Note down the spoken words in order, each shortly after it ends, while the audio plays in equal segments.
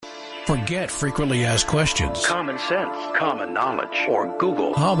Forget frequently asked questions. Common sense, common knowledge, or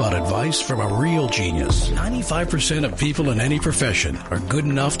Google. How about advice from a real genius? 95% of people in any profession are good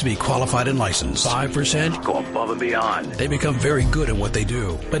enough to be qualified and licensed. 5% go above and beyond. They become very good at what they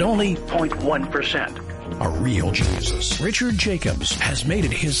do, but only 0.1% are real geniuses. Richard Jacobs has made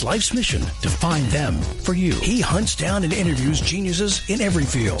it his life's mission to find them for you. He hunts down and interviews geniuses in every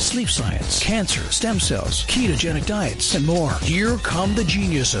field: sleep science, cancer, stem cells, ketogenic diets, and more. Here come the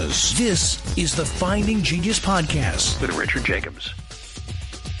geniuses. This is the Finding Genius Podcast with Richard Jacobs.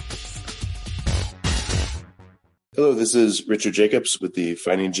 Hello, this is Richard Jacobs with the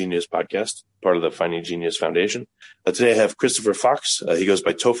Finding Genius Podcast, part of the Finding Genius Foundation. Today I have Christopher Fox. He goes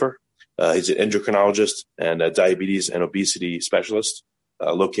by Topher. He's an endocrinologist and a diabetes and obesity specialist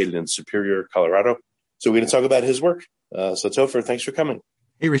located in Superior, Colorado. So we're going to talk about his work. So Topher, thanks for coming.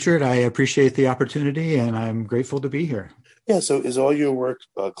 Hey, Richard, I appreciate the opportunity and I'm grateful to be here. Yeah, so is all your work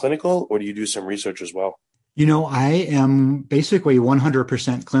clinical, or do you do some research as well? You know, I am basically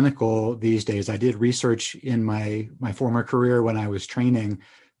 100% clinical these days. I did research in my former career when I was training,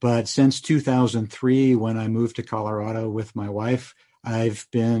 but since 2003, when I moved to Colorado with my wife, I've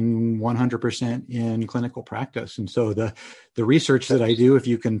been 100% in clinical practice. And so the research that I do, if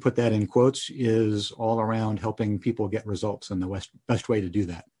you can put that in quotes, is all around helping people get results, and the best way to do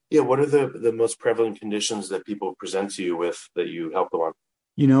that. Yeah, what are the most prevalent conditions that people present to you with that you help them on?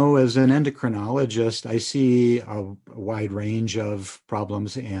 You know, as an endocrinologist, I see a wide range of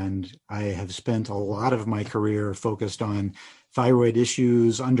problems, and I have spent a lot of my career focused on thyroid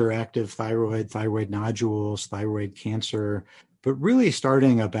issues, underactive thyroid, thyroid nodules, thyroid cancer. But really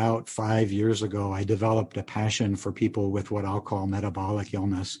starting about 5 years ago, I developed a passion for people with what I'll call metabolic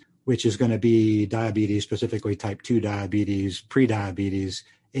illness, which is going to be diabetes, specifically type 2 diabetes, prediabetes,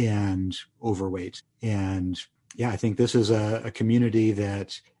 and overweight. And yeah, I think this is a community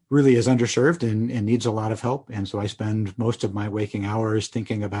that really is underserved and needs a lot of help. And so I spend most of my waking hours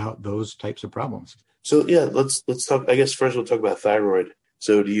thinking about those types of problems. So yeah, let's talk. I guess first we'll talk about thyroid.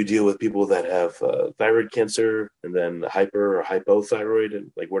 So do you deal with people that have thyroid cancer and then hyper or hypothyroid?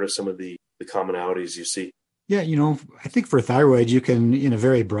 And like, what are some of the commonalities you see? Yeah, you know, I think for thyroid, you can, in a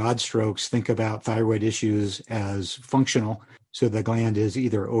very broad strokes, think about thyroid issues as functional. So the gland is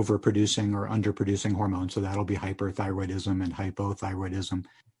either overproducing or underproducing hormones. So that'll be hyperthyroidism and hypothyroidism.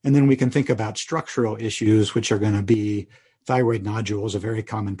 And then we can think about structural issues, which are going to be thyroid nodules, a very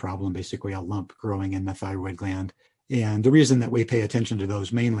common problem, basically a lump growing in the thyroid gland. And the reason that we pay attention to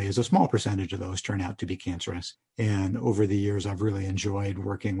those mainly is a small percentage of those turn out to be cancerous. And over the years, I've really enjoyed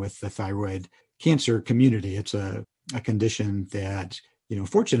working with the thyroid cancer community. It's a condition that, you know,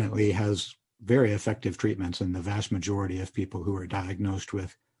 fortunately has very effective treatments, and the vast majority of people who are diagnosed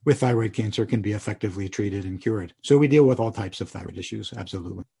with thyroid cancer can be effectively treated and cured. So we deal with all types of thyroid issues,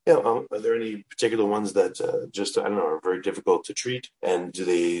 absolutely. Yeah, are there any particular ones that are very difficult to treat? And do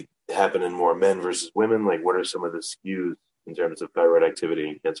they happen in more men versus women? Like, what are some of the skews in terms of thyroid activity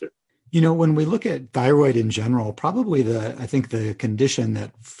in cancer? You know, when we look at thyroid in general, probably I think the condition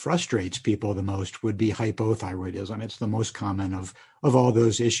that frustrates people the most would be hypothyroidism. It's the most common of all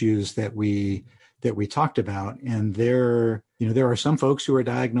those issues that we talked about. And there are some folks who are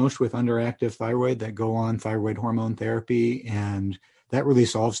diagnosed with underactive thyroid that go on thyroid hormone therapy, and that really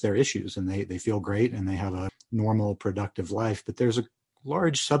solves their issues, and they feel great and they have a normal, productive life. But there's a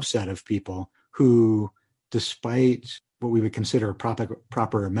large subset of people who, despite what we would consider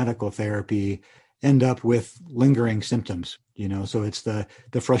proper medical therapy, end up with lingering symptoms. You know, so it's the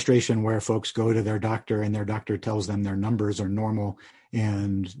frustration where folks go to their doctor and their doctor tells them their numbers are normal,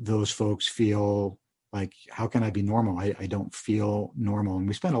 and those folks feel like, how can I be normal? I don't feel normal. And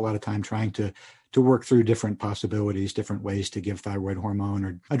we spend a lot of time trying to work through different possibilities, different ways to give thyroid hormone,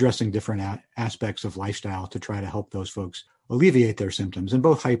 or addressing different aspects of lifestyle to try to help those folks alleviate their symptoms. And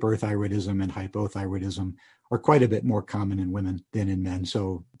both hyperthyroidism and hypothyroidism are quite a bit more common in women than in men.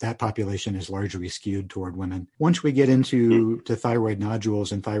 So that population is largely skewed toward women. Once we get into thyroid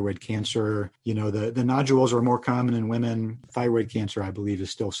nodules and thyroid cancer, you know, the nodules are more common in women. Thyroid cancer, I believe, is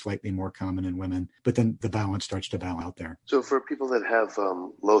still slightly more common in women, but then the balance starts to balance out there. So for people that have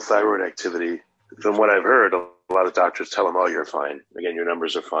low thyroid activity, from what I've heard, a lot of doctors tell them, oh, you're fine. Again, your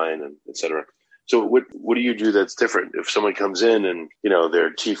numbers are fine, and et cetera. So what do you do that's different? If someone comes in and, you know,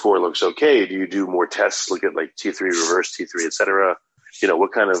 their T4 looks okay, do you do more tests, look at like T3, reverse T3, et cetera? You know,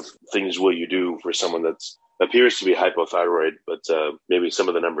 what kind of things will you do for someone that appears to be hypothyroid, but maybe some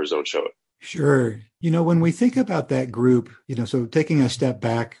of the numbers don't show it? Sure. You know, when we think about that group, you know, so taking a step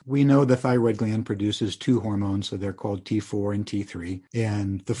back, we know the thyroid gland produces two hormones, so they're called T4 and T3.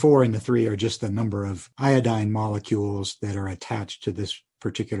 And the 4 and the 3 are just the number of iodine molecules that are attached to this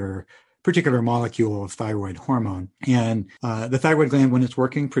particular molecule of thyroid hormone. And the thyroid gland, when it's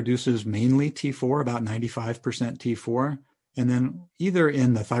working, produces mainly T4, about 95% T4. And then either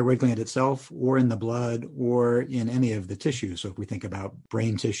in the thyroid gland itself or in the blood or in any of the tissues. So if we think about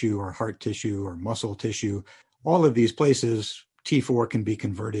brain tissue or heart tissue or muscle tissue, all of these places, T4 can be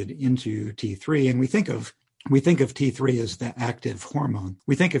converted into T3. And we think of T3 as the active hormone.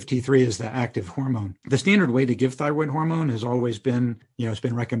 The standard way to give thyroid hormone has always been, it's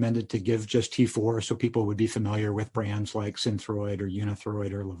been recommended to give just T4. So people would be familiar with brands like Synthroid or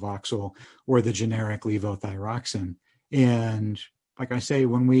Unithroid or Levoxyl or the generic levothyroxine. And like I say,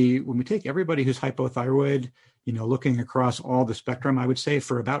 when we take everybody who's hypothyroid, looking across all the spectrum, I would say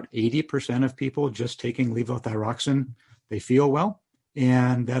for about 80% of people just taking levothyroxine, they feel well,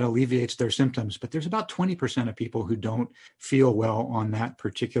 and that alleviates their symptoms. But there's about 20% of people who don't feel well on that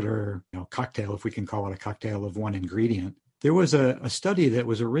particular cocktail, if we can call it a cocktail of one ingredient. There was a study that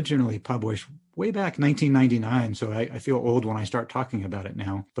was originally published way back 1999, so I feel old when I start talking about it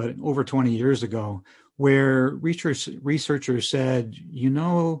now, but over 20 years ago, where researchers said,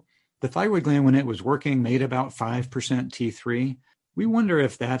 the thyroid gland, when it was working, made about 5% T3. We wonder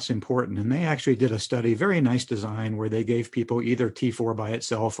if that's important. And they actually did a study, very nice design, where they gave people either T4 by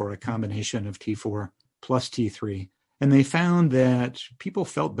itself or a combination of T4 plus T3. And they found that people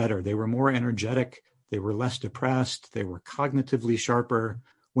felt better. They were more energetic. They were less depressed. They were cognitively sharper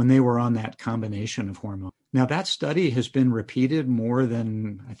when they were on that combination of hormones. Now, that study has been repeated more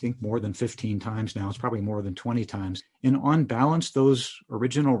than 15 times now. It's probably more than 20 times. And on balance, those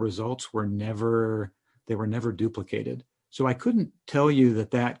original results were never duplicated. So I couldn't tell you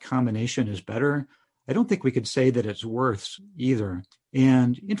that combination is better. I don't think we could say that it's worse either.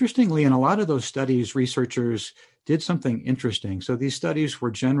 And interestingly, in a lot of those studies, researchers did something interesting. So these studies were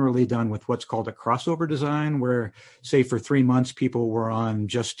generally done with what's called a crossover design, where, say, for 3 months, people were on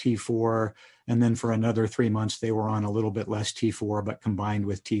just T4, and then for another 3 months, they were on a little bit less T4, but combined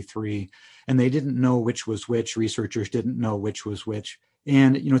with T3. And they didn't know which was which. Researchers didn't know which was which.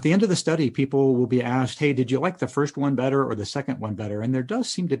 And, at the end of the study, people will be asked, hey, did you like the first one better or the second one better? And there does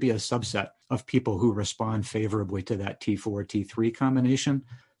seem to be a subset of people who respond favorably to that T4, T3 combination.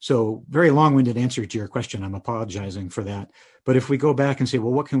 So very long-winded answer to your question. I'm apologizing for that. But if we go back and say,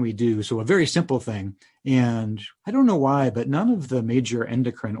 well, what can we do? So a very simple thing, and I don't know why, but none of the major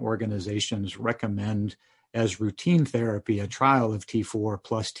endocrine organizations recommend as routine therapy a trial of T4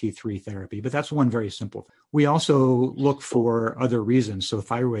 plus T3 therapy, but that's one very simple thing. We also look for other reasons. So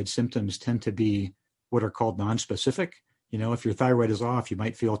thyroid symptoms tend to be what are called nonspecific. If your thyroid is off, you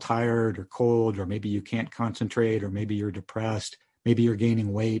might feel tired or cold, or maybe you can't concentrate, or maybe you're depressed, maybe you're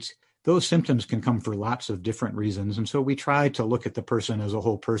gaining weight. Those symptoms can come for lots of different reasons. And so we try to look at the person as a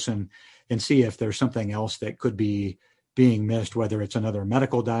whole person and see if there's something else that could be being missed, whether it's another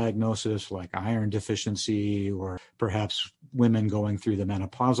medical diagnosis like iron deficiency, or perhaps women going through the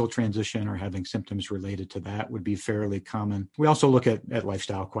menopausal transition or having symptoms related to that would be fairly common. We also look at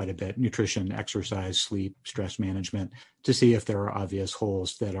lifestyle quite a bit, nutrition, exercise, sleep, stress management, to see if there are obvious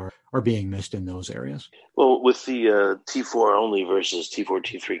holes that are being missed in those areas. Well, with the T4 only versus T4,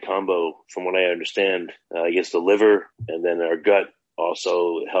 T3 combo, from what I understand, I guess the liver and then our gut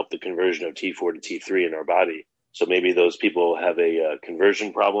also help the conversion of T4 to T3 in our body. So maybe those people have a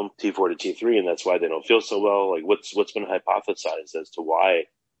conversion problem, T4 to T3, and that's why they don't feel so well. Like what's been hypothesized as to why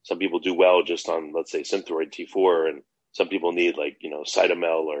some people do well just on, let's say, Synthroid T4, and some people need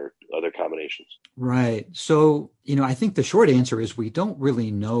Cytomel or other combinations. Right. So, I think the short answer is we don't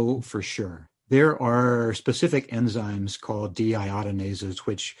really know for sure. There are specific enzymes called deiodinases,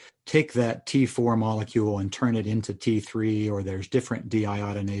 which take that T4 molecule and turn it into T3, or there's different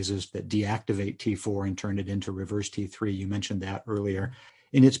deiodinases that deactivate T4 and turn it into reverse T3. You mentioned that earlier.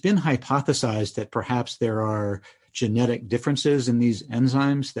 And it's been hypothesized that perhaps there are genetic differences in these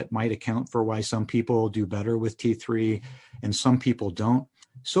enzymes that might account for why some people do better with T3 and some people don't.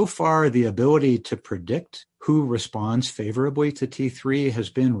 So far, the ability to predict who responds favorably to T3 has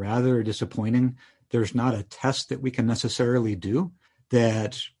been rather disappointing. There's not a test that we can necessarily do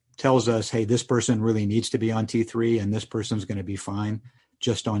that tells us, hey, this person really needs to be on T3 and this person's going to be fine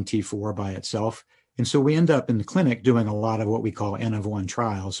just on T4 by itself. And so we end up in the clinic doing a lot of what we call N of 1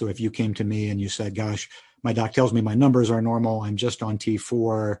 trials. So if you came to me and you said, gosh, my doc tells me my numbers are normal, I'm just on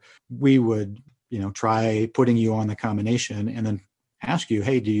T4, we would, try putting you on the combination and then ask you,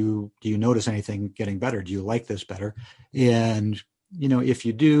 hey, do you notice anything getting better? Do you like this better? And, if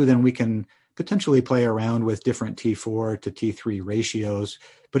you do, then we can potentially play around with different T4 to T3 ratios,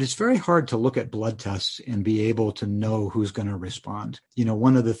 but it's very hard to look at blood tests and be able to know who's going to respond.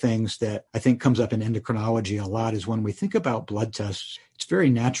 One of the things that I think comes up in endocrinology a lot is when we think about blood tests, it's very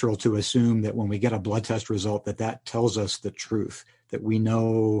natural to assume that when we get a blood test result, that tells us the truth, that we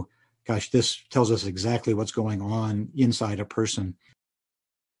know, gosh, this tells us exactly what's going on inside a person.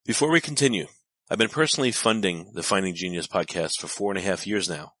 Before we continue, I've been personally funding the Finding Genius podcast for 4.5 years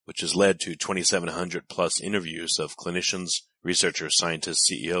now, which has led to 2,700 plus interviews of clinicians, researchers, scientists,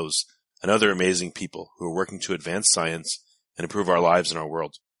 CEOs, and other amazing people who are working to advance science and improve our lives and our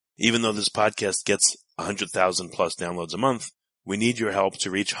world. Even though this podcast gets 100,000 plus downloads a month, we need your help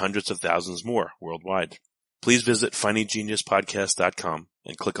to reach hundreds of thousands more worldwide. Please visit findinggeniuspodcast.com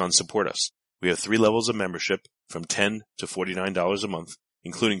and click on Support Us. We have 3 levels of membership from $10 to $49 a month,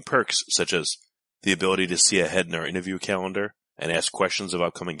 including perks such as the ability to see ahead in our interview calendar and ask questions of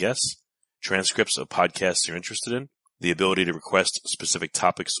upcoming guests, transcripts of podcasts you're interested in, the ability to request specific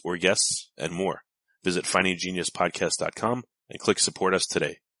topics or guests, and more. Visit findinggeniuspodcast.com and click Support Us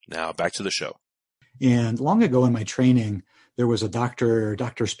today. Now back to the show. And long ago in my training, there was a Dr.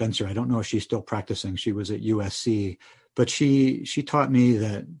 Spencer. I don't know if she's still practicing. She was at USC, but she taught me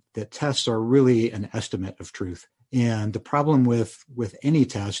that tests are really an estimate of truth. And the problem with any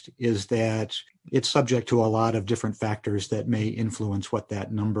test is that it's subject to a lot of different factors that may influence how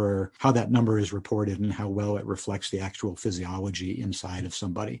that number is reported and how well it reflects the actual physiology inside of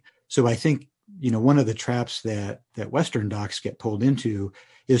somebody. So I think, one of the traps that Western docs get pulled into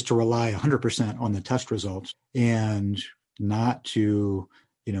is to rely 100% on the test results and not to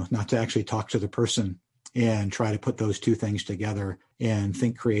actually talk to the person and try to put those two things together and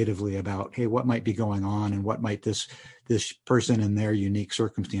think creatively about, hey, what might be going on and what might this person in their unique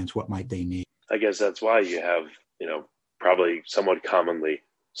circumstance, what might they need? I guess that's why you have, probably somewhat commonly,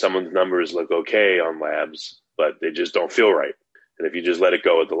 someone's numbers look okay on labs, but they just don't feel right. And if you just let it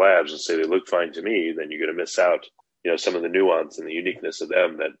go at the labs and say they look fine to me, then you're going to miss out, some of the nuance and the uniqueness of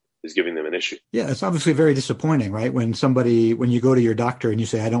them that is giving them an issue. Yeah, it's obviously very disappointing, right? When you go to your doctor and you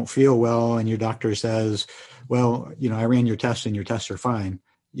say, I don't feel well, and your doctor says, well, I ran your tests and your tests are fine.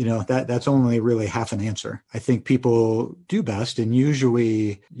 That's only really half an answer. I think people do best. And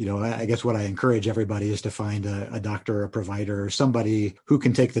usually, I guess what I encourage everybody is to find a doctor, a provider, somebody who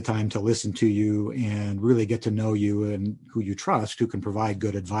can take the time to listen to you and really get to know you and who you trust, who can provide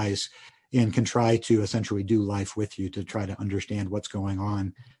good advice and can try to essentially do life with you to try to understand what's going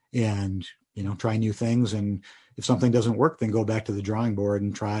on and, try new things. And if something doesn't work, then go back to the drawing board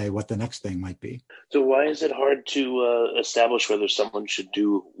and try what the next thing might be. So why is it hard to establish whether someone should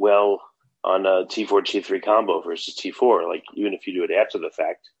do well on a T4, T3 combo versus T4? Like, even if you do it after the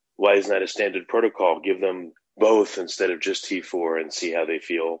fact, why isn't that a standard protocol? Give them both instead of just T4 and see how they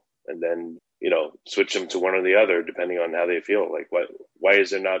feel. And then, switch them to one or the other, depending on how they feel. Like, why is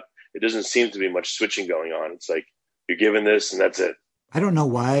there not, it doesn't seem to be much switching going on. It's like, you're given this and that's it. I don't know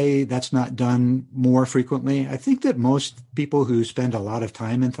why that's not done more frequently. I think that most people who spend a lot of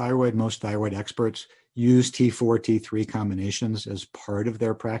time in thyroid, most thyroid experts, use T4, T3 combinations as part of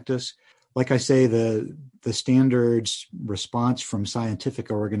their practice. Like I say, the standards response from scientific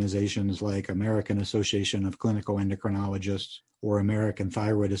organizations like American Association of Clinical Endocrinologists or American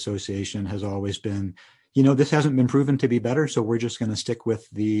Thyroid Association has always been, this hasn't been proven to be better, so we're just going to stick with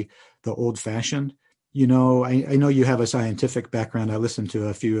the old-fashioned. I know you have a scientific background. I listened to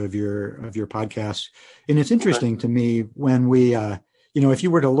a few of your podcasts, and it's interesting to me when we, if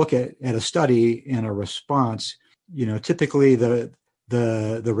you were to look at a study and a response, typically the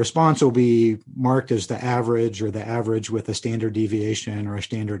response will be marked as the average or the average with a standard deviation or a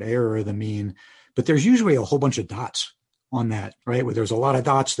standard error of the mean, but there's usually a whole bunch of dots on that, right? Where there's a lot of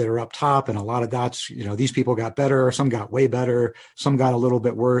dots that are up top and a lot of dots, these people got better, some got way better, some got a little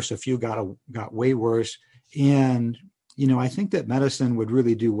bit worse, a few got way worse. And, I think that medicine would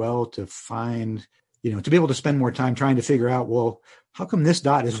really do well to find, to be able to spend more time trying to figure out, well, how come this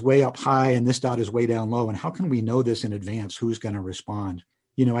dot is way up high and this dot is way down low? And how can we know this in advance? Who's going to respond?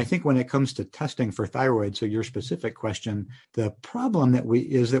 I think when it comes to testing for thyroid, so your specific question, the problem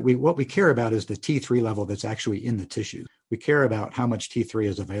what we care about is the T3 level that's actually in the tissue. We care about how much T3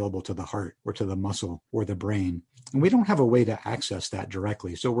 is available to the heart or to the muscle or the brain. And we don't have a way to access that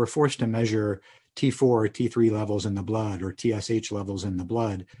directly. So we're forced to measure T4 or T3 levels in the blood or TSH levels in the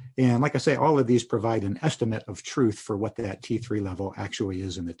blood. And like I say, all of these provide an estimate of truth for what that T3 level actually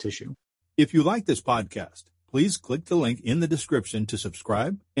is in the tissue. If you like this podcast, please click the link in the description to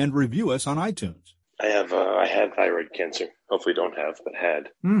subscribe and review us on iTunes. I had thyroid cancer. Hopefully don't have, but had.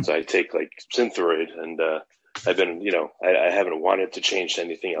 So I take like Synthroid and I've been, I haven't wanted to change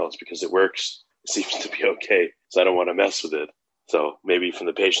anything else because it works. It seems to be okay. So I don't want to mess with it. So maybe from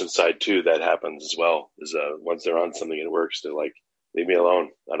the patient side too, that happens as well. Is once they're on something and it works, they're like, leave me alone.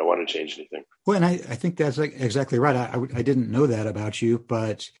 I don't want to change anything. Well, and I think that's exactly right. I didn't know that about you,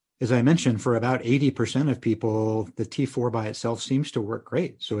 but as I mentioned, for about 80% of people, the T4 by itself seems to work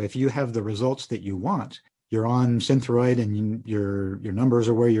great. So if you have the results that you want, you're on Synthroid and your numbers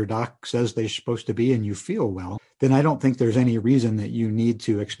are where your doc says they're supposed to be and you feel well, then I don't think there's any reason that you need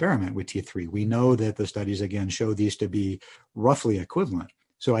to experiment with T3. We know that the studies, again, show these to be roughly equivalent.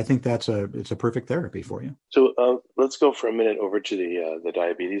 So I think it's a perfect therapy for you. So let's go for a minute over to the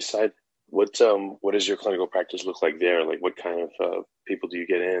diabetes side. What does your clinical practice look like there? Like what kind of people do you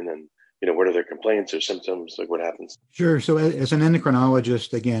get in, and what are their complaints or symptoms? Like what happens? Sure. So as an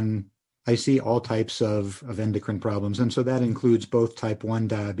endocrinologist, again, I see all types of endocrine problems. And so that includes both type 1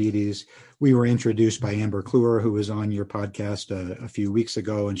 diabetes. We were introduced by Amber Kluwer, who was on your podcast a few weeks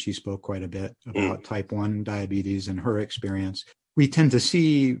ago, and she spoke quite a bit about type 1 diabetes and her experience. We tend to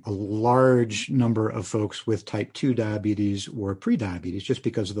see a large number of folks with type 2 diabetes or prediabetes, just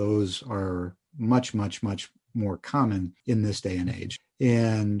because those are much, much, much more common in this day and age.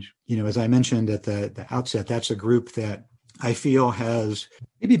 And, as I mentioned at the outset, that's a group that I feel has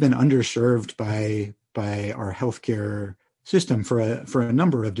maybe been underserved by our healthcare system for a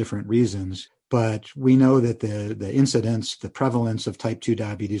number of different reasons. But we know that the incidence, the prevalence of type 2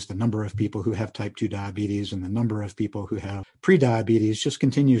 diabetes, the number of people who have type 2 diabetes and the number of people who have prediabetes just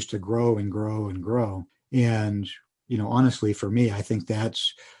continues to grow and grow and grow. And, honestly, for me, I think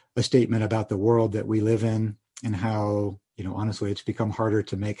that's a statement about the world that we live in and how, honestly, it's become harder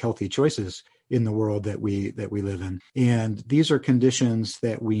to make healthy choices in the world that we live in. And these are conditions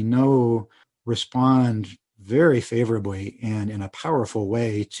that we know respond very favorably and in a powerful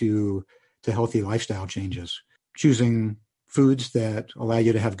way to healthy lifestyle changes. Choosing foods that allow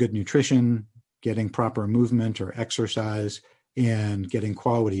you to have good nutrition, getting proper movement or exercise, and getting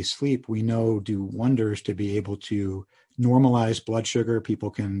quality sleep, we know do wonders to be able to normalize blood sugar.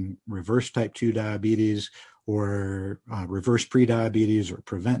 People can reverse type 2 diabetes or reverse prediabetes or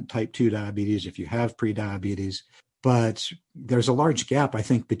prevent type 2 diabetes if you have prediabetes. But there's a large gap, I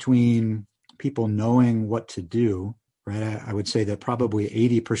think, between people knowing what to do, right? I would say that probably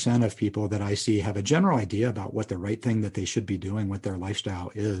 80% of people that I see have a general idea about what the right thing that they should be doing, what their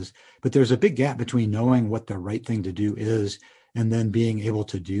lifestyle is. But there's a big gap between knowing what the right thing to do is and then being able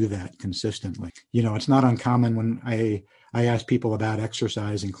to do that consistently. It's not uncommon when I ask people about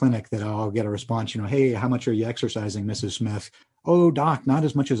exercise in clinic that I'll get a response, hey, how much are you exercising, Mrs. Smith? Oh, doc, not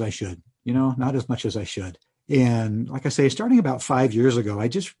as much as I should, not as much as I should. And like I say, starting about 5 years ago, I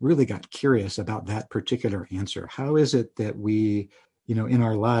just really got curious about that particular answer. How is it that we, in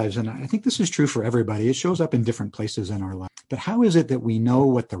our lives, and I think this is true for everybody, it shows up in different places in our life, but how is it that we know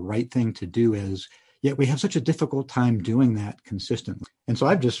what the right thing to do is, yet we have such a difficult time doing that consistently? And so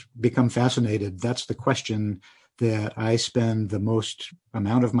I've just become fascinated. That's the question that I spend the most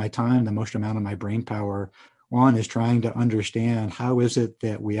amount of my time, the most amount of my brain power on, is trying to understand how is it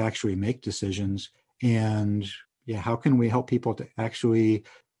that we actually make decisions, and how can we help people to actually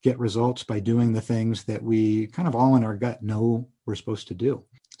get results by doing the things that we kind of all in our gut know we're supposed to do.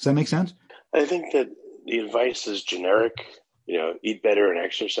 Does that make sense? I think that the advice is generic, eat better and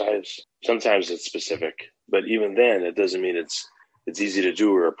exercise. Sometimes it's specific, but even then it doesn't mean it's easy to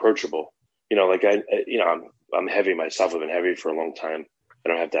do or approachable. I'm heavy myself. I've been heavy for a long time. I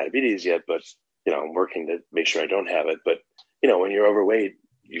don't have diabetes yet, but, I'm working to make sure I don't have it. But, when you're overweight,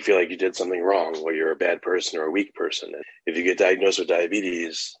 you feel like you did something wrong or you're a bad person or a weak person. And if you get diagnosed with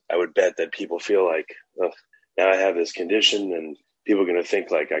diabetes, I would bet that people feel like, now I have this condition and people are going to think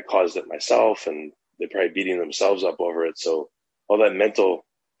like I caused it myself, and they're probably beating themselves up over it. So all that mental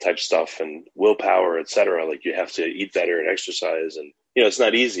type stuff and willpower, et cetera, like you have to eat better and exercise. And, it's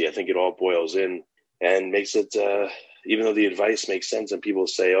not easy. I think it all boils in and makes it, even though the advice makes sense and people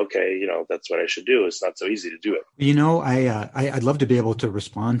say, okay, that's what I should do, it's not so easy to do it. I'd love to be able to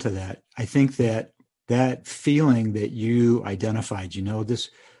respond to that. I think that feeling that you identified,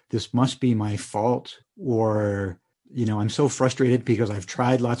 this must be my fault, or, I'm so frustrated because I've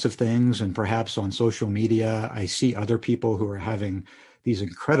tried lots of things, and perhaps on social media, I see other people who are having these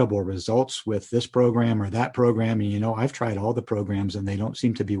incredible results with this program or that program. And, I've tried all the programs and they don't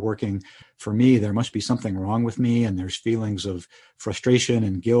seem to be working for me. There must be something wrong with me. And there's feelings of frustration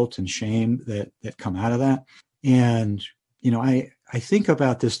and guilt and shame that come out of that. And, I think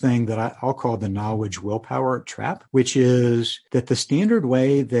about this thing that I'll call the knowledge willpower trap, which is that the standard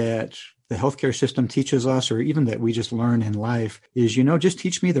way that the healthcare system teaches us, or even that we just learn in life, is, just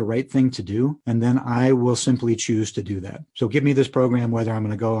teach me the right thing to do, and then I will simply choose to do that. So give me this program, whether I'm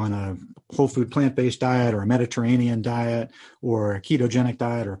going to go on a whole food plant-based diet or a Mediterranean diet or a ketogenic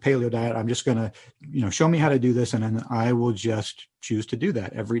diet or a paleo diet. I'm just going to, show me how to do this, and then I will just choose to do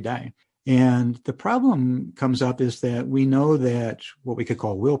that every day. And the problem comes up is that we know that what we could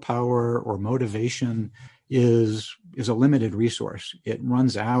call willpower or motivation is a limited resource. It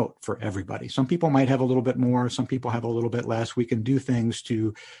runs out for everybody. Some people might have a little bit more, some people have a little bit less. We can do things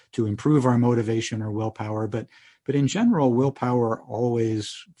to improve our motivation or willpower, but in general, willpower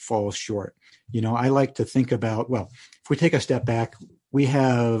always falls short. I like to think about, if we take a step back, we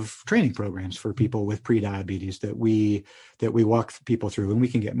have training programs for people with prediabetes that we walk people through, and we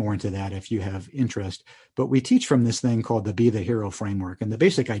can get more into that if you have interest. But we teach from this thing called the Be the Hero framework. And the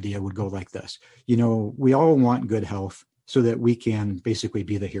basic idea would go like this. We all want good health so that we can basically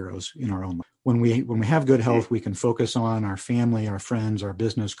be the heroes in our own life. When we have good health, we can focus on our family, our friends, our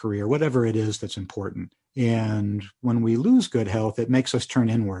business, career, whatever it is that's important. And when we lose good health, it makes us turn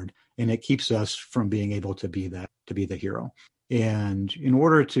inward, and it keeps us from being able to be the hero. And in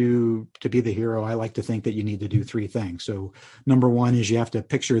order to be the hero, I like to think that you need to do three things. So number one is you have to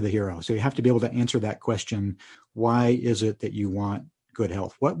picture the hero. So you have to be able to answer that question. Why is it that you want good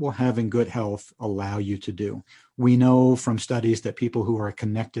health? What will having good health allow you to do? We know from studies that people who are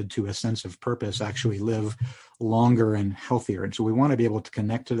connected to a sense of purpose actually live longer and healthier. And so we want to be able to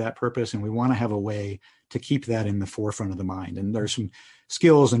connect to that purpose, and we want to have a way to keep that in the forefront of the mind. And there's some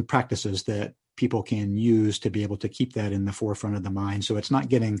skills and practices that people can use to be able to keep that in the forefront of the mind, so it's not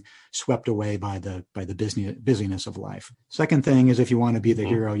getting swept away by the busyness of life. Second thing is, if you want to be the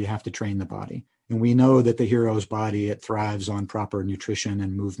hero, you have to train the body. And we know that the hero's body, it thrives on proper nutrition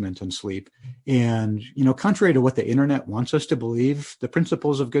and movement and sleep. And, contrary to what the internet wants us to believe, the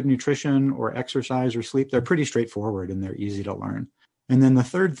principles of good nutrition or exercise or sleep, they're pretty straightforward and they're easy to learn. And then the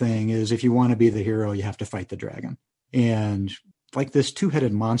third thing is, if you want to be the hero, you have to fight the dragon. And like this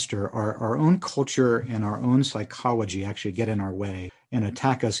two-headed monster, our own culture and our own psychology actually get in our way and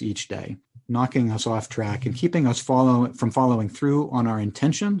attack us each day, knocking us off track and keeping us from following through on our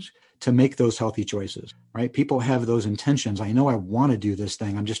intentions to make those healthy choices, right? People have those intentions. I know I want to do this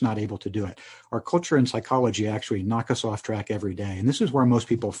thing. I'm just not able to do it. Our culture and psychology actually knock us off track every day. And this is where most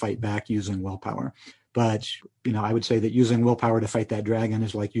people fight back using willpower. But, I would say that using willpower to fight that dragon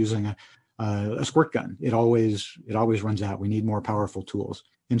is like using a squirt gun. It always runs out. We need more powerful tools.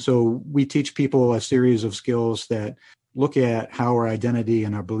 And so we teach people a series of skills that look at how our identity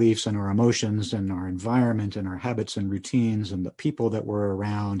and our beliefs and our emotions and our environment and our habits and routines and the people that we're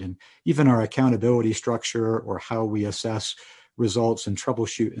around and even our accountability structure or how we assess results and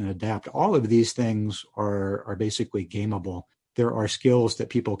troubleshoot and adapt. All of these things are basically gameable. There are skills that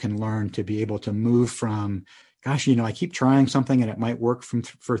people can learn to be able to move from, gosh, I keep trying something and it might work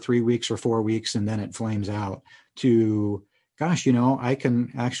for 3 weeks or 4 weeks and then it flames out, to, gosh, I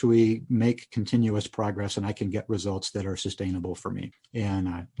can actually make continuous progress and I can get results that are sustainable for me.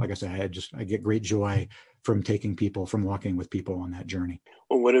 And like I said, I get great joy from walking with people on that journey.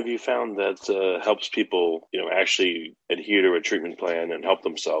 Well, what have you found that helps people, actually adhere to a treatment plan and help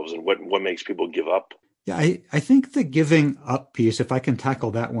themselves? And what makes people give up? Yeah, I think the giving up piece, if I can tackle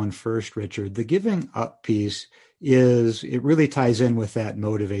that one first, Richard, the giving up piece it really ties in with that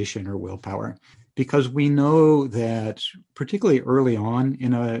motivation or willpower, because we know that particularly early on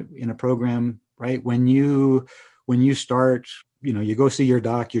in a program, right, when you start, you go see your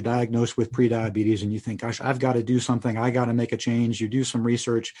doc, you're diagnosed with prediabetes and you think, gosh, I've got to do something. I got to make a change. You do some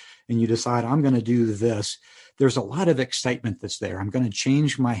research and you decide, I'm going to do this. There's a lot of excitement that's there. I'm going to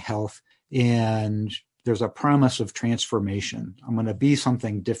change my health, and there's a promise of transformation. I'm going to be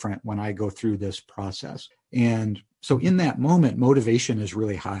something different when I go through this process. And so in that moment, motivation is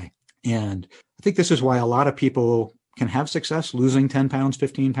really high. And I think this is why a lot of people can have success losing 10 pounds,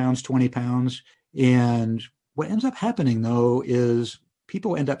 15 pounds, 20 pounds. And what ends up happening, though, is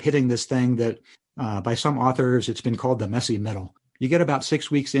people end up hitting this thing that by some authors, it's been called the messy middle. You get about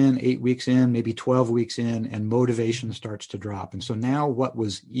 6 weeks in, 8 weeks in, maybe 12 weeks in, and motivation starts to drop. And so now what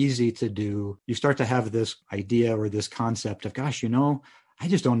was easy to do, you start to have this idea or this concept of, gosh, I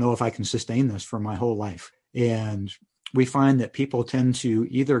just don't know if I can sustain this for my whole life. And we find that people tend to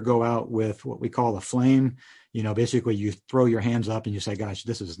either go out with what we call a flame. Basically you throw your hands up and you say, gosh,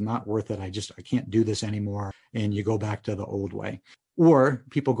 this is not worth it. I can't do this anymore. And you go back to the old way. Or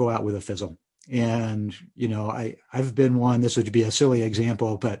people go out with a fizzle. And, I've been one, this would be a silly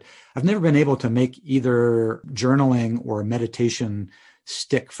example, but I've never been able to make either journaling or meditation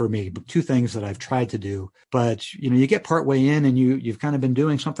stick for me. Two things that I've tried to do, but you get partway in and you've kind of been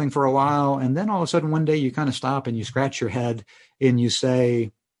doing something for a while. And then all of a sudden one day you kind of stop and you scratch your head and you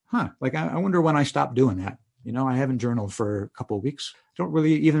say, like, I wonder when I stopped doing that. I haven't journaled for a couple of weeks. I don't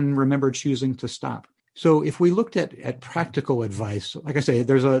really even remember choosing to stop. So if we looked at practical advice, like I say,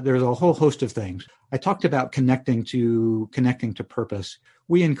 there's a whole host of things. I talked about connecting to purpose.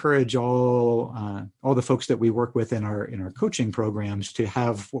 We encourage all the folks that we work with in our coaching programs to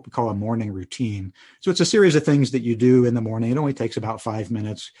have what we call a morning routine. So it's a series of things that you do in the morning. It only takes about 5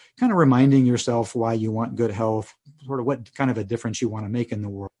 minutes, kind of reminding yourself why you want good health, sort of what kind of a difference you want to make in the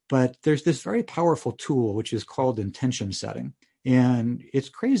world. But there's this very powerful tool, which is called intention setting. And it's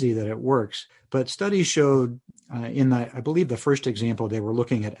crazy that it works, but studies showed I believe the first example, they were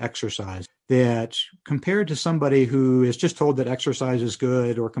looking at exercise, that compared to somebody who is just told that exercise is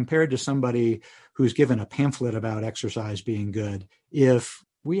good, or compared to somebody who's given a pamphlet about exercise being good, if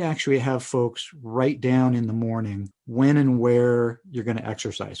we actually have folks write down in the morning when and where you're going to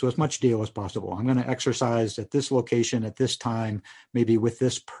exercise. So as much detail as possible. I'm going to exercise at this location, at this time, maybe with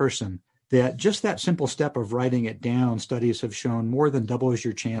this person. That just that simple step of writing it down, studies have shown more than doubles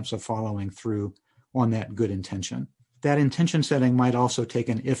your chance of following through on that good intention. That intention setting might also take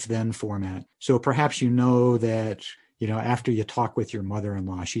an if-then format. So perhaps that, after you talk with your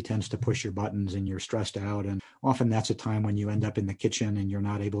mother-in-law, she tends to push your buttons and you're stressed out. And often that's a time when you end up in the kitchen and you're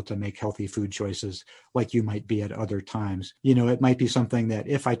not able to make healthy food choices like you might be at other times. It might be something that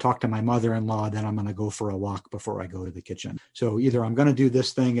if I talk to my mother-in-law, then I'm going to go for a walk before I go to the kitchen. So either I'm going to do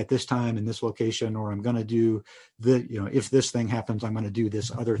this thing at this time in this location, or I'm going to do if this thing happens, I'm going to do this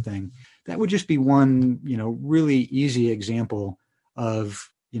other thing. That would just be one, really easy example of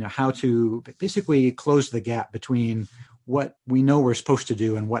how to basically close the gap between what we know we're supposed to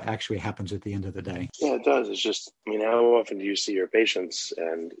do and what actually happens at the end of the day. Yeah, it does. It's just, how often do you see your patients,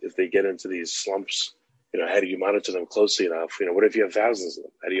 and if they get into these slumps, how do you monitor them closely enough? What if you have thousands of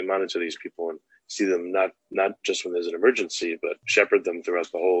them? How do you monitor these people and see them not just when there's an emergency, but shepherd them throughout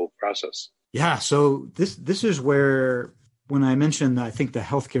the whole process? Yeah. So this is where, when I mentioned, I think the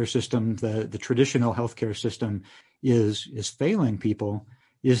healthcare system, the traditional healthcare system is failing people,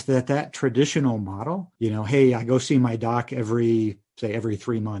 is that traditional model, hey, I go see my doc every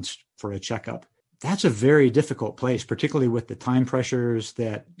 3 months for a checkup. That's a very difficult place, particularly with the time pressures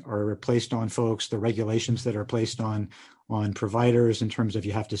that are placed on folks, the regulations that are placed on providers in terms of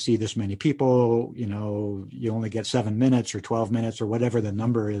you have to see this many people, you only get 7 minutes or 12 minutes or whatever the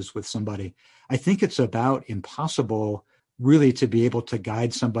number is with somebody. I think it's about impossible really to be able to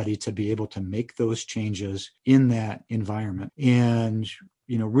guide somebody to be able to make those changes in that environment. And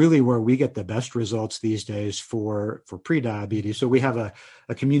really where we get the best results these days for prediabetes. So we have a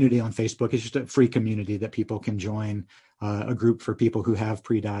community on Facebook. It's just a free community that people can join, a group for people who have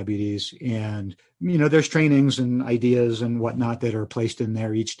prediabetes. And, there's trainings and ideas and whatnot that are placed in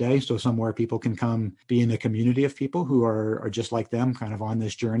there each day. So somewhere people can come be in a community of people who are just like them, kind of on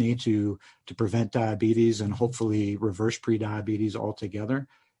this journey to prevent diabetes and hopefully reverse prediabetes altogether.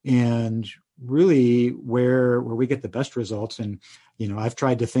 And really where we get the best results, and I've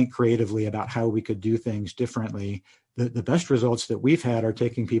tried to think creatively about how we could do things differently. The best results that we've had are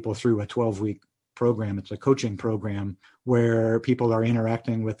taking people through a 12-week program. It's a coaching program where people are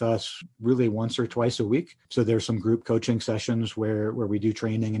interacting with us really once or twice a week. So there's some group coaching sessions where we do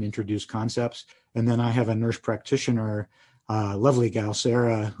training and introduce concepts. And then I have a nurse practitioner, lovely gal,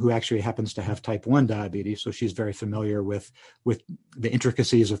 Sarah, who actually happens to have type 1 diabetes. So she's very familiar with the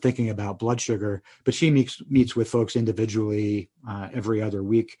intricacies of thinking about blood sugar, but she meets with folks individually every other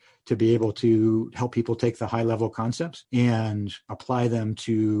week to be able to help people take the high level concepts and apply them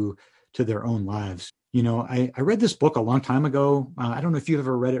to their own lives. I read this book a long time ago. I don't know if you've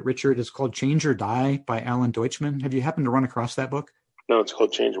ever read it, Richard. It's called Change or Die by Alan Deutschman. Have you happened to run across that book? No, it's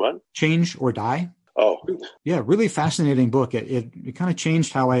called Change what? Change or Die. Oh, yeah, really fascinating book. It kind of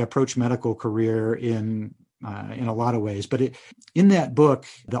changed how I approach medical career in a lot of ways. But in that book,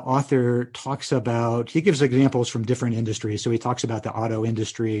 the author talks about, he gives examples from different industries. So he talks about the auto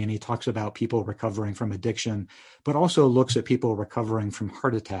industry and he talks about people recovering from addiction, but also looks at people recovering from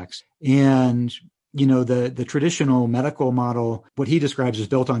heart attacks. And the traditional medical model, what he describes is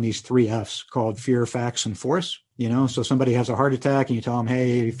built on these 3 F's called fear, facts, and force. So somebody has a heart attack and you tell them,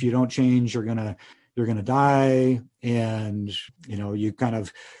 hey, if you don't change, you're going to die. And, you kind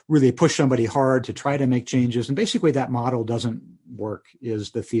of really push somebody hard to try to make changes. And basically that model doesn't work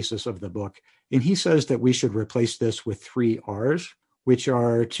is the thesis of the book. And he says that we should replace this with 3 R's, which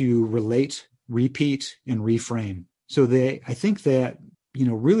are to relate, repeat, and reframe. So I think that,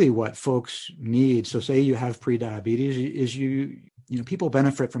 really what folks need, so say you have prediabetes, is people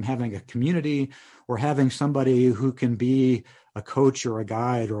benefit from having a community or having somebody who can be a coach or a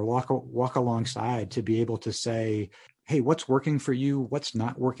guide or walk alongside to be able to say, hey, what's working for you? What's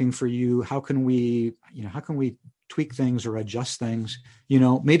not working for you? How can we tweak things or adjust things?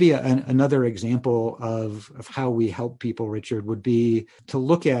 Maybe another example of how we help people, Richard, would be to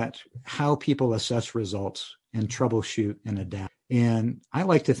look at how people assess results and troubleshoot and adapt. And I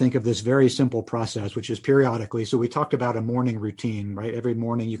like to think of this very simple process, which is periodically. So we talked about a morning routine, right? Every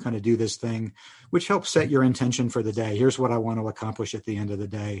morning you kind of do this thing, which helps set your intention for the day. Here's what I want to accomplish at the end of the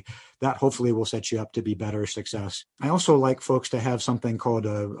day. That hopefully will set you up to be better success. I also like folks to have something called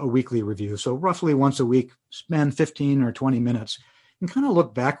a weekly review. So roughly once a week, spend 15 or 20 minutes and kind of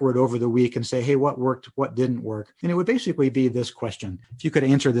look backward over the week and say, hey, what worked, what didn't work? And it would basically be this question. If you could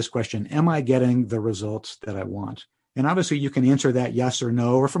answer this question, am I getting the results that I want? And obviously you can answer that yes or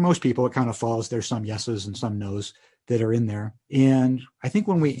no, or for most people, it kind of falls. There's some yeses and some nos that are in there. And I think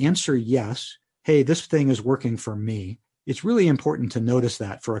when we answer yes, hey, this thing is working for me, it's really important to notice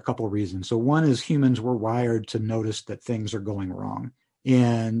that for a couple of reasons. So one is humans, we're wired to notice that things are going wrong.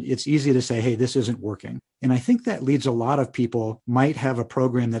 And it's easy to say, hey, this isn't working. And I think that leads a lot of people might have a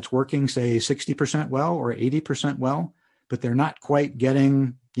program that's working, say 60% well or 80% well, but they're not quite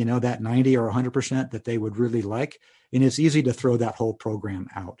getting, that 90 or 100% that they would really like. And it's easy to throw that whole program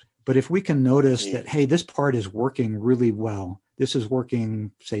out. But if we can notice that, hey, this part is working really well, this is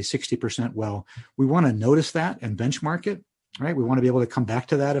working, say 60% well, we want to notice that and benchmark it, right? We want to be able to come back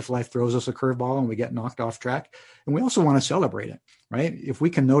to that if life throws us a curveball and we get knocked off track. And we also want to celebrate it, right? If we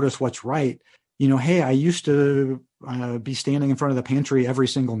can notice what's right, hey, I used to be standing in front of the pantry every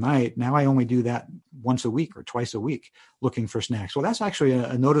single night. Now I only do that once a week or twice a week looking for snacks. Well, that's actually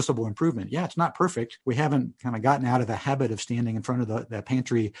a noticeable improvement. Yeah, it's not perfect. We haven't kind of gotten out of the habit of standing in front of the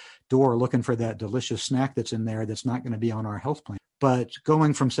pantry door looking for that delicious snack that's in there that's not going to be on our health plan. But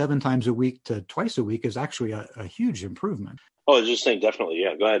going from 7 times a week to twice a week is actually a huge improvement. Oh, I was just saying, definitely.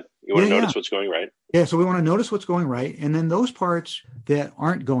 Yeah, go ahead. You want to notice what's going right? Yeah, so we want to notice what's going right. And then those parts that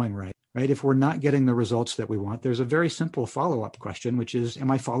aren't going right, if we're not getting the results that we want, there's a very simple follow-up question, which is, am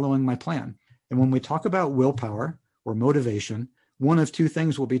I following my plan? And when we talk about willpower or motivation, one of two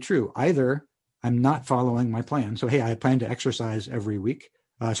things will be true. Either I'm not following my plan. So, hey, I plan to exercise every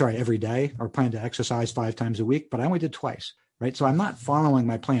day, or plan to exercise 5 times a week, but I only did twice, right? So I'm not following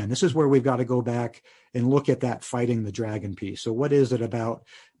my plan. This is where we've got to go back and look at that fighting the dragon piece. So what is it about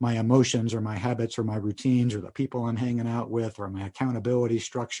my emotions or my habits or my routines or the people I'm hanging out with or my accountability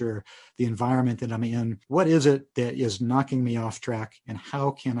structure, the environment that I'm in? What is it that is knocking me off track? And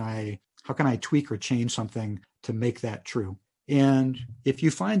how can I tweak or change something to make that true? And if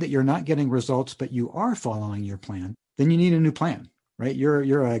you find that you're not getting results, but you are following your plan, then you need a new plan. Right?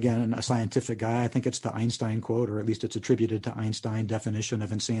 You're again, a scientific guy. I think it's the Einstein quote, or at least it's attributed to Einstein definition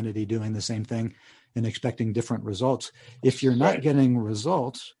of insanity, doing the same thing and expecting different results. If you're not getting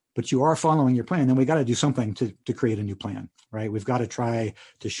results, but you are following your plan, then we got to do something to create a new plan, right? We've got to try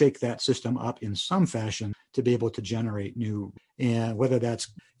to shake that system up in some fashion to be able to generate new, and whether that's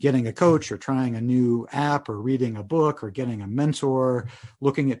getting a coach or trying a new app or reading a book or getting a mentor,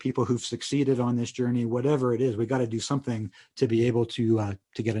 looking at people who've succeeded on this journey, whatever it is, we got to do something to be able to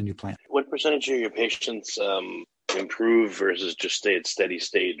get a new plan. What percentage of your patients improve versus just stay at steady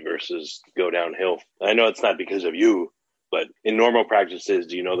state versus go downhill? I know it's not because of you, but in normal practices,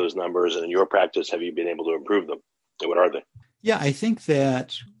 do you know those numbers? And in your practice, have you been able to improve them? And what are they? Yeah, I think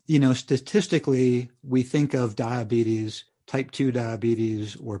that, statistically, we think of diabetes, type 2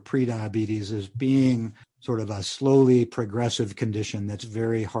 diabetes or prediabetes as being sort of a slowly progressive condition that's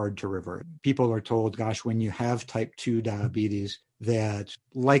very hard to revert. People are told, gosh, when you have type 2 diabetes, that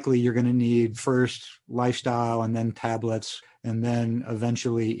likely you're going to need first lifestyle and then tablets and then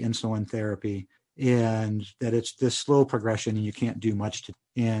eventually insulin therapy. And that it's this slow progression and you can't do much to.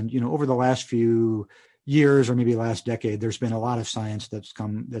 And, over the last few years or maybe last decade, there's been a lot of science that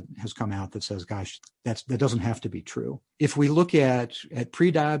has come out that says, gosh, that doesn't have to be true. If we look at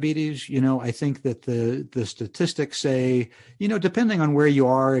prediabetes, I think that the statistics say, depending on where you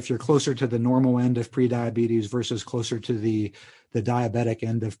are, if you're closer to the normal end of prediabetes versus closer to the diabetic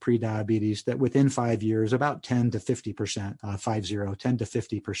end of prediabetes, that within 5 years, about 10 to 50%, 10 to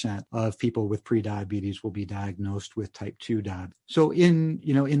 50% of people with prediabetes will be diagnosed with type 2 diabetes. So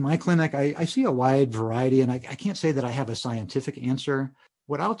in my clinic, I see a wide variety, and I can't say that I have a scientific answer.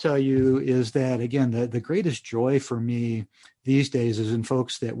 What I'll tell you is that, again, the greatest joy for me these days is in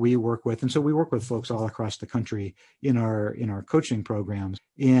folks that we work with. And so we work with folks all across the country in our coaching programs.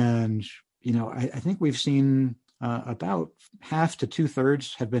 And, I think we've seen about half to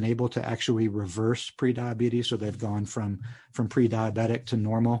 2/3 have been able to actually reverse prediabetes. So they've gone from pre-diabetic to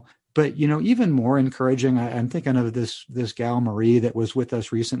normal. But, even more encouraging, I'm thinking of this gal, Marie, that was with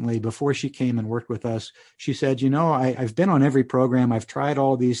us recently. Before she came and worked with us, she said, I've been on every program. I've tried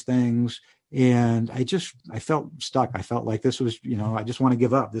all these things. And I felt stuck. I felt like this was, I just want to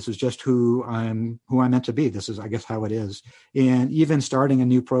give up. This is just who I'm meant to be. This is, I guess, how it is. And even starting a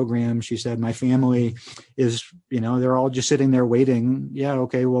new program, she said, my family is, they're all just sitting there waiting. Yeah.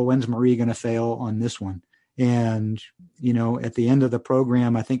 Okay. Well, when's Marie going to fail on this one? And, at the end of the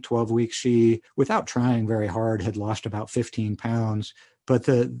program, I think 12 weeks, she, without trying very hard, had lost about 15 pounds. But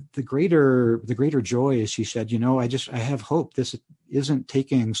the greater joy is, she said, I have hope. This isn't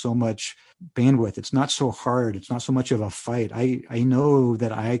taking so much bandwidth. It's not so hard. It's not so much of a fight. I know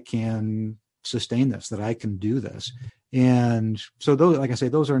that I can sustain this, that I can do this. And so those, like I say,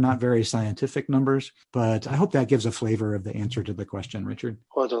 those are not very scientific numbers, but I hope that gives a flavor of the answer to the question, Richard.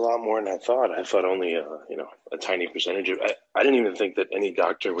 Well, it's a lot more than I thought. I thought only a tiny percentage of. I didn't even think that any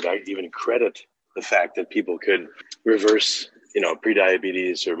doctor would even credit the fact that people could reverse,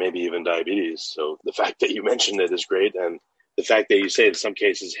 prediabetes or maybe even diabetes. So the fact that you mentioned it is great, and the fact that you say in some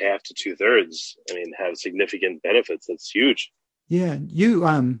cases half to 2/3, have significant benefits. That's huge. Yeah,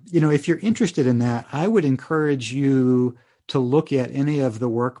 if you're interested in that, I would encourage you to look at any of the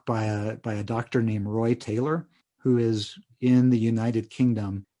work by a doctor named Roy Taylor, who is in the United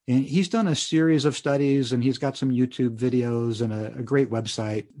Kingdom. And he's done a series of studies, and he's got some YouTube videos and a great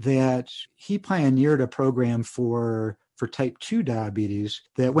website that he pioneered a program for type 2 diabetes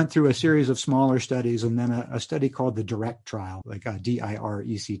that went through a series of smaller studies, and then a study called the DIRECT trial, like a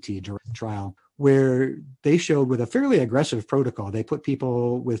DIRECT DIRECT trial, where they showed with a fairly aggressive protocol, they put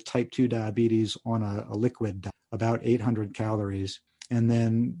people with type 2 diabetes on a liquid diet, about 800 calories. And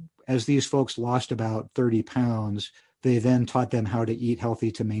then as these folks lost about 30 pounds, they then taught them how to eat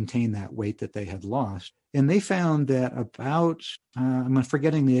healthy to maintain that weight that they had lost. And they found that about, I'm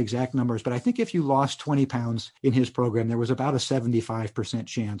forgetting the exact numbers, but I think if you lost 20 pounds in his program, there was about a 75%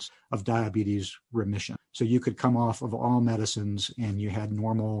 chance of diabetes remission. So you could come off of all medicines and you had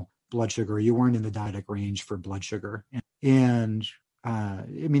normal blood sugar. You weren't in the diabetic range for blood sugar. And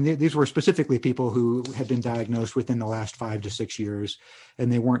these were specifically people who had been diagnosed within the last 5 to 6 years,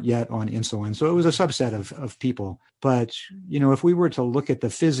 and they weren't yet on insulin. So it was a subset of people. But, if we were to look at the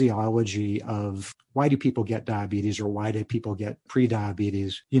physiology of why do people get diabetes or why do people get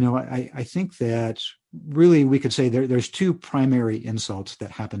prediabetes, I think that really we could say there's two primary insults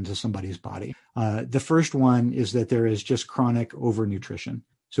that happen to somebody's body. The first one is that there is just chronic overnutrition.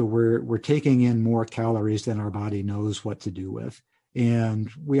 So we're taking in more calories than our body knows what to do with. And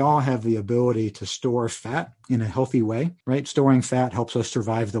we all have the ability to store fat in a healthy way, right? Storing fat helps us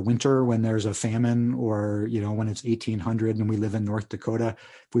survive the winter when there's a famine, or, when it's 1800 and we live in North Dakota.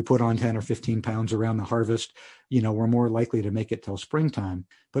 If we put on 10 or 15 pounds around the harvest, we're more likely to make it till springtime.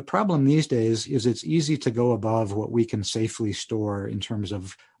 But problem these days is it's easy to go above what we can safely store in terms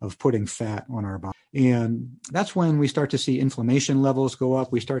of putting fat on our body. And that's when we start to see inflammation levels go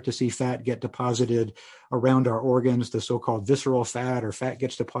up. We start to see fat get deposited around our organs, the so-called visceral fat, or fat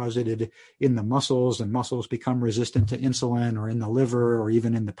gets deposited in the muscles, and muscles become resistant to insulin, or in the liver, or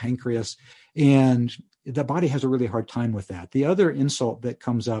even in the pancreas. And the body has a really hard time with that. The other insult that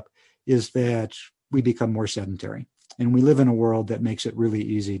comes up is that we become more sedentary. And we live in a world that makes it really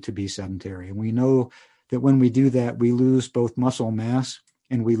easy to be sedentary. And we know that when we do that, we lose both muscle mass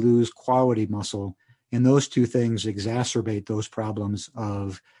and we lose quality muscle. And those two things exacerbate those problems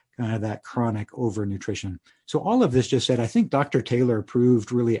of kind of that chronic overnutrition. So all of this just said, I think Dr. Taylor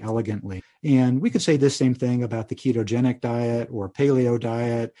proved really elegantly. And we could say this same thing about the ketogenic diet or paleo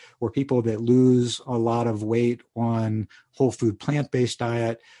diet, or people that lose a lot of weight on whole food plant-based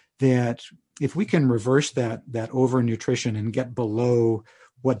diet, that if we can reverse that overnutrition and get below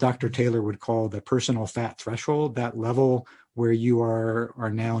what Dr. Taylor would call the personal fat threshold, that level where you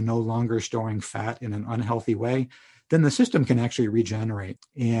are now no longer storing fat in an unhealthy way, then the system can actually regenerate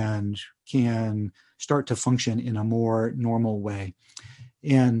and can start to function in a more normal way.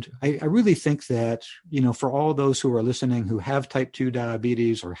 And I really think that, for all those who are listening who have type 2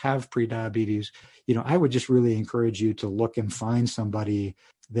 diabetes or have prediabetes, I would just really encourage you to look and find somebody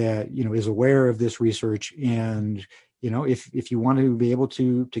that, is aware of this research. And, if you want to be able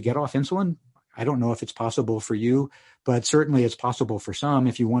to get off insulin, I don't know if it's possible for you, but certainly it's possible for some.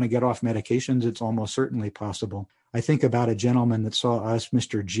 If you want to get off medications, it's almost certainly possible. I think about a gentleman that saw us,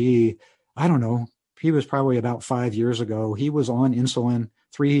 Mr. G, I don't know, he was probably about 5 years ago. He was on insulin,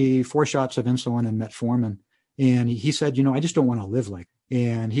 3-4 shots of insulin and metformin. And he said, I just don't want to live like,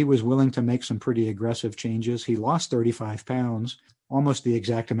 And he was willing to make some pretty aggressive changes. He lost 35 pounds, almost the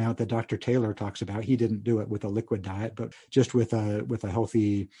exact amount that Dr. Taylor talks about. He didn't do it with a liquid diet, but just with a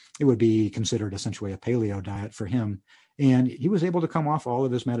healthy, it would be considered essentially a paleo diet for him. And he was able to come off all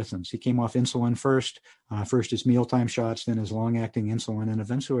of his medicines. He came off insulin first his mealtime shots, then his long-acting insulin, and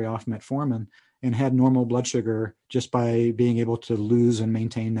eventually off metformin, and had normal blood sugar just by being able to lose and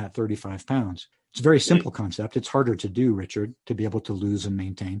maintain that 35 pounds. It's a very simple concept. It's harder to do, Richard, to be able to lose and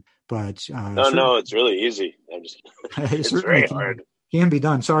maintain. But no, it's really easy. I'm just it's very hard. Can be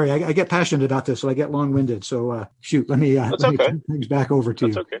done. Sorry, I get passionate about this, so I get long-winded. So let me turn things back over to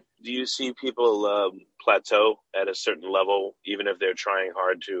you. That's okay. Do you see people plateau at a certain level, even if they're trying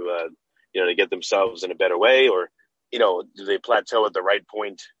hard to to get themselves in a better way, or do they plateau at the right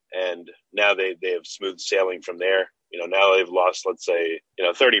point and now they have smooth sailing from there? Now they've lost, let's say,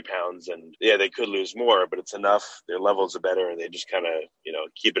 30 pounds, and they could lose more, but it's enough. Their levels are better, and they just kind of,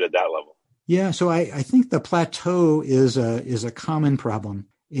 keep it at that level. Yeah. So I think the plateau is a common problem.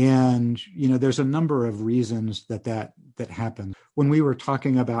 And, there's a number of reasons that happens. When we were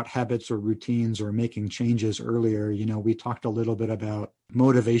talking about habits or routines or making changes earlier, we talked a little bit about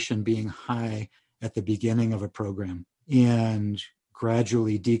motivation being high at the beginning of a program and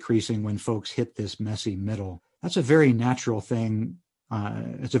gradually decreasing when folks hit this messy middle. That's a very natural thing.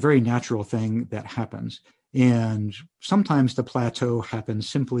 It's a very natural thing that happens. And sometimes the plateau happens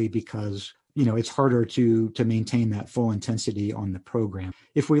simply because, it's harder to maintain that full intensity on the program.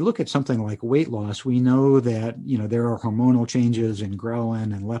 If we look at something like weight loss, we know that, there are hormonal changes in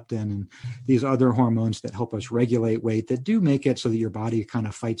ghrelin and leptin and these other hormones that help us regulate weight that do make it so that your body kind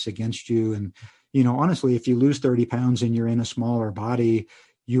of fights against you. And, honestly, if you lose 30 pounds and you're in a smaller body,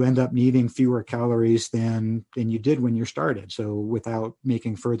 you end up needing fewer calories than you did when you started. So without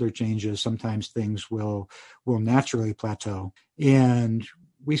making further changes, sometimes things will naturally plateau. And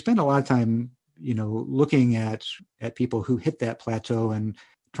we spend a lot of time, looking at people who hit that plateau and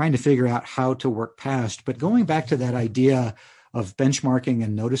trying to figure out how to work past. But going back to that idea of benchmarking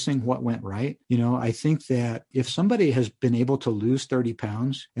and noticing what went right, I think that if somebody has been able to lose 30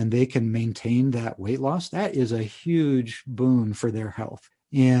 pounds and they can maintain that weight loss, that is a huge boon for their health.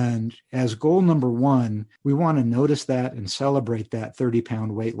 And as goal number one, we want to notice that and celebrate that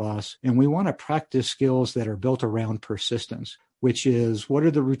 30-pound weight loss. And we want to practice skills that are built around persistence, which is what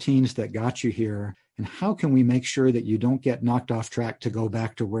are the routines that got you here? And how can we make sure that you don't get knocked off track to go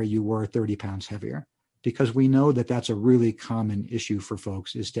back to where you were 30 pounds heavier? Because we know that that's a really common issue for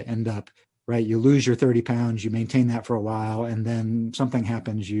folks, is to end up, right? You lose your 30 pounds, you maintain that for a while, and then something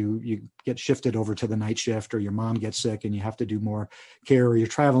happens, you get shifted over to the night shift, or your mom gets sick and you have to do more care, or you're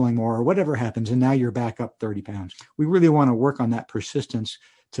traveling more, or whatever happens, and now you're back up 30 pounds. We really want to work on that persistence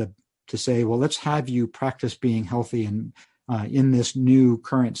to say, well, let's have you practice being healthy and in this new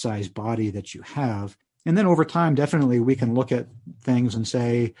current size body that you have. And then over time, definitely we can look at things and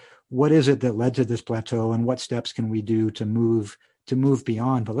say, what is it that led to this plateau and what steps can we do to move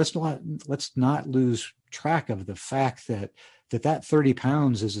beyond? But let's not lose track of the fact that 30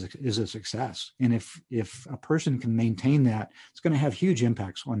 pounds is a success. And if a person can maintain that, it's going to have huge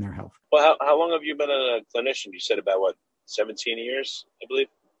impacts on their health. Well, how long have you been a clinician? You said about 17 years, I believe?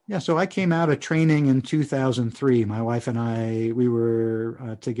 Yeah, so I came out of training in 2003. My wife and I, we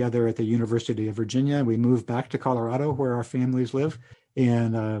were together at the University of Virginia. We moved back to Colorado where our families live.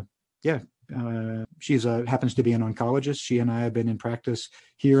 And she happens to be an oncologist. She and I have been in practice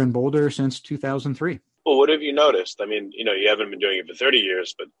here in Boulder since 2003. Well, what have you noticed? I memean, you haven't been doing it for 30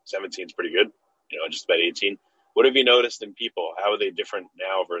 years, but 17 is pretty good, just about 18. What have you noticed in people? How are they different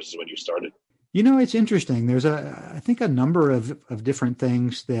now versus when you started? It's interesting. There's I think a number of different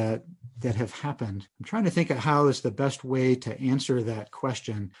things that have happened. I'm trying to think of how is the best way to answer that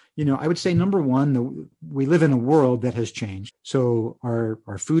question. I would say number one, we live in a world that has changed. So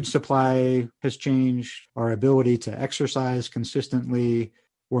our food supply has changed, our ability to exercise consistently,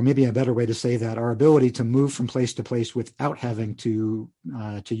 or maybe a better way to say that, our ability to move from place to place without having to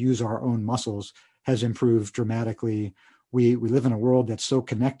use our own muscles has improved dramatically. We live in a world that's so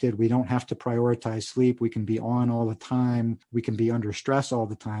connected. We don't have to prioritize sleep. We can be on all the time. We can be under stress all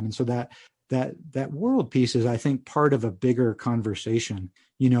the time. And so that world piece is, I think, part of a bigger conversation.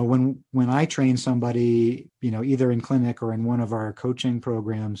 When I train somebody, either in clinic or in one of our coaching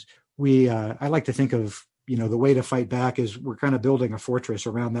programs, I like to think of, the way to fight back is we're kind of building a fortress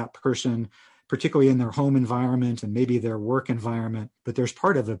around that person, particularly in their home environment and maybe their work environment. But there's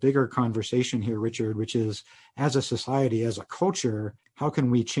part of a bigger conversation here, Richard, which is, as a society, as a culture, how can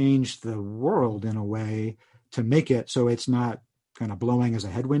we change the world in a way to make it so it's not kind of blowing as a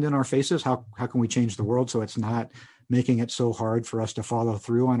headwind in our faces? How can we change the world so it's not making it so hard for us to follow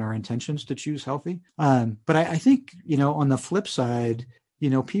through on our intentions to choose healthy. But I think, on the flip side,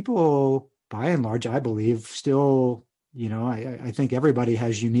 people by and large, I believe, still, I think everybody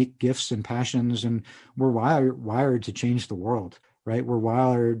has unique gifts and passions, and we're wired to change the world, right? We're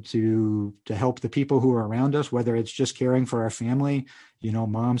wired to help the people who are around us, whether it's just caring for our family,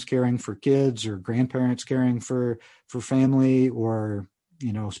 moms caring for kids, or grandparents caring for family, or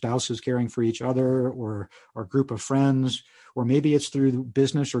spouses caring for each other, or our group of friends, or maybe it's through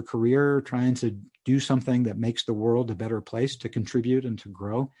business or career, trying to do something that makes the world a better place to contribute and to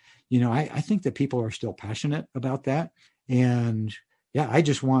grow. I think that people are still passionate about that. And yeah, I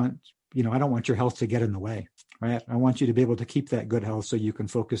just want, I don't want your health to get in the way, right? I want you to be able to keep that good health so you can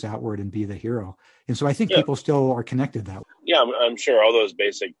focus outward and be the hero. And so I think people still are connected that way. Yeah, I'm sure all those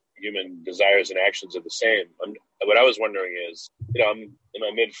basic human desires and actions are the same. What I was wondering is, I'm in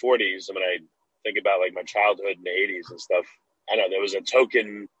my mid 40s, and when I think about like my childhood in the 80s and stuff, I know there was a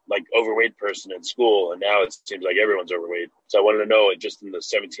token like overweight person in school, and now it seems like everyone's overweight. So I wanted to know, just in the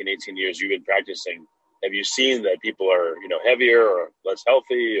 17, 18 years you've been practicing, have you seen that people are, heavier or less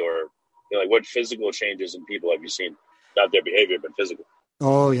healthy, or like what physical changes in people have you seen? Not their behavior, but physical.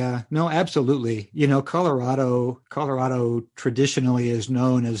 Oh yeah, no, absolutely. Colorado traditionally is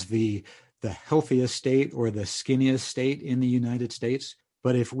known as the healthiest state or the skinniest state in the United States.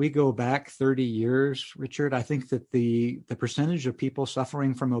 But if we go back 30 years, Richard, I think that the percentage of people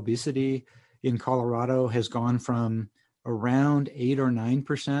suffering from obesity in Colorado has gone from around 8 or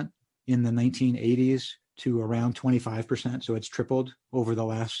 9% in the 1980s to around 25%. So it's tripled over the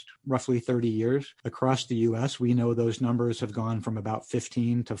last roughly 30 years. Across the US, we know those numbers have gone from about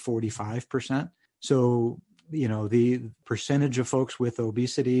 15 to 45%. So, the percentage of folks with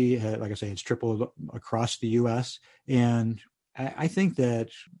obesity, like I say, it's tripled across the US. And I think that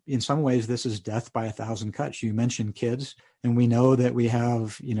in some ways, this is death by 1,000 cuts. You mentioned kids, and we know that we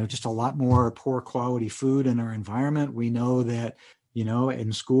have, just a lot more poor quality food in our environment. We know that,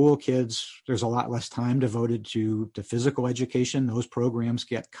 in school, kids, there's a lot less time devoted to physical education. Those programs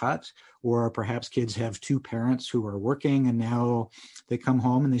get cut, or perhaps kids have two parents who are working, and now they come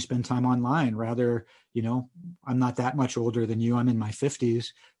home and they spend time online. Rather, I'm not that much older than you. I'm in my 50s,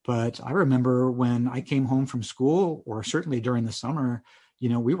 but I remember when I came home from school, or certainly during the summer,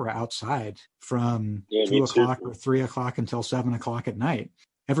 we were outside from 2 o'clock or 3 o'clock until 7 o'clock at night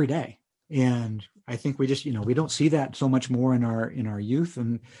every day. And I think we just, we don't see that so much more in our youth.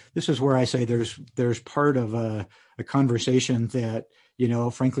 And this is where I say there's part of a conversation that,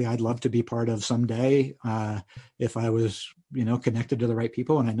 frankly, I'd love to be part of someday if I was, connected to the right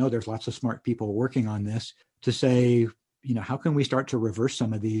people. And I know there's lots of smart people working on this to say, how can we start to reverse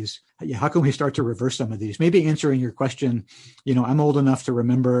some of these? How can we start to reverse some of these? Maybe answering your question, I'm old enough to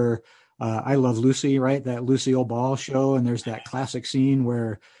remember I Love Lucy, right? That Lucille Ball show. And there's that classic scene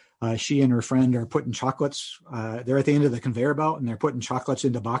where she and her friend are putting chocolates. They're at the end of the conveyor belt and they're putting chocolates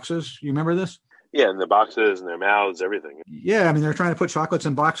into boxes. You remember this? Yeah, in the boxes and their mouths, everything. Yeah, I mean, they're trying to put chocolates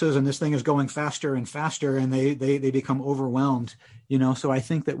in boxes, and this thing is going faster and faster, and they become overwhelmed. So I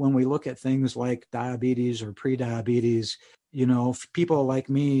think that when we look at things like diabetes or pre-diabetes, people like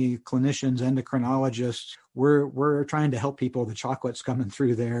me, clinicians, endocrinologists, we're trying to help people. The chocolate's coming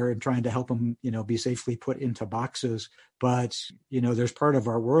through there and trying to help them, be safely put into boxes. But, there's part of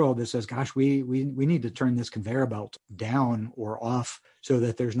our world that says, gosh, we need to turn this conveyor belt down or off so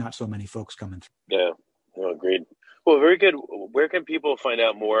that there's not so many folks coming through. Yeah, no, agreed. Well, very good. Where can people find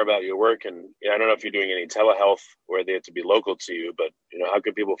out more about your work? And I don't know if you're doing any telehealth where they have to be local to you, but, how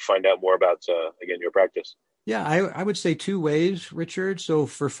can people find out more about, again, your practice? Yeah, I would say two ways, Richard. So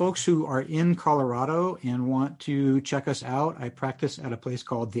for folks who are in Colorado and want to check us out, I practice at a place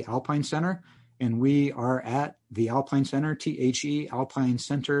called the Alpine Center, and we are at the Alpine Center,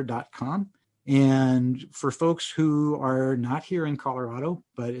 THEAlpineCenter.com. And for folks who are not here in Colorado,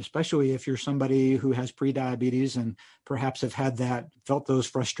 but especially if you're somebody who has prediabetes and perhaps have felt those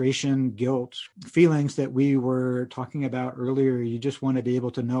frustration, guilt, feelings that we were talking about earlier, you just want to be able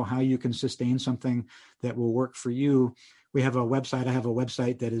to know how you can sustain something that will work for you. We have a website. I have a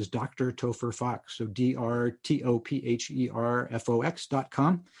website that is Dr. Topher Fox, so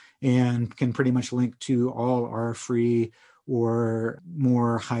DrTopherFox.com, and can pretty much link to all our free or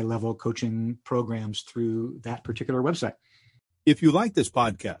more high-level coaching programs through that particular website. If you like this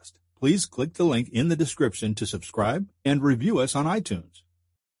podcast, please click the link in the description to subscribe and review us on iTunes.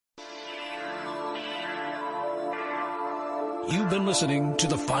 You've been listening to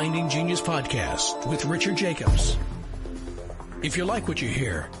the Finding Genius podcast with Richard Jacobs. If you like what you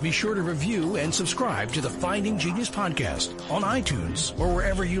hear, be sure to review and subscribe to the Finding Genius podcast on iTunes or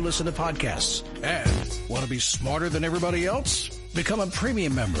wherever you listen to podcasts. And want to be smarter than everybody else? Become a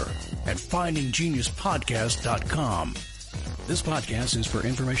premium member at findinggeniuspodcast.com. This podcast is for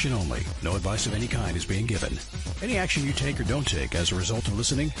information only. No advice of any kind is being given. Any action you take or don't take as a result of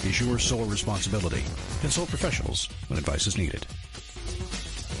listening is your sole responsibility. Consult professionals when advice is needed.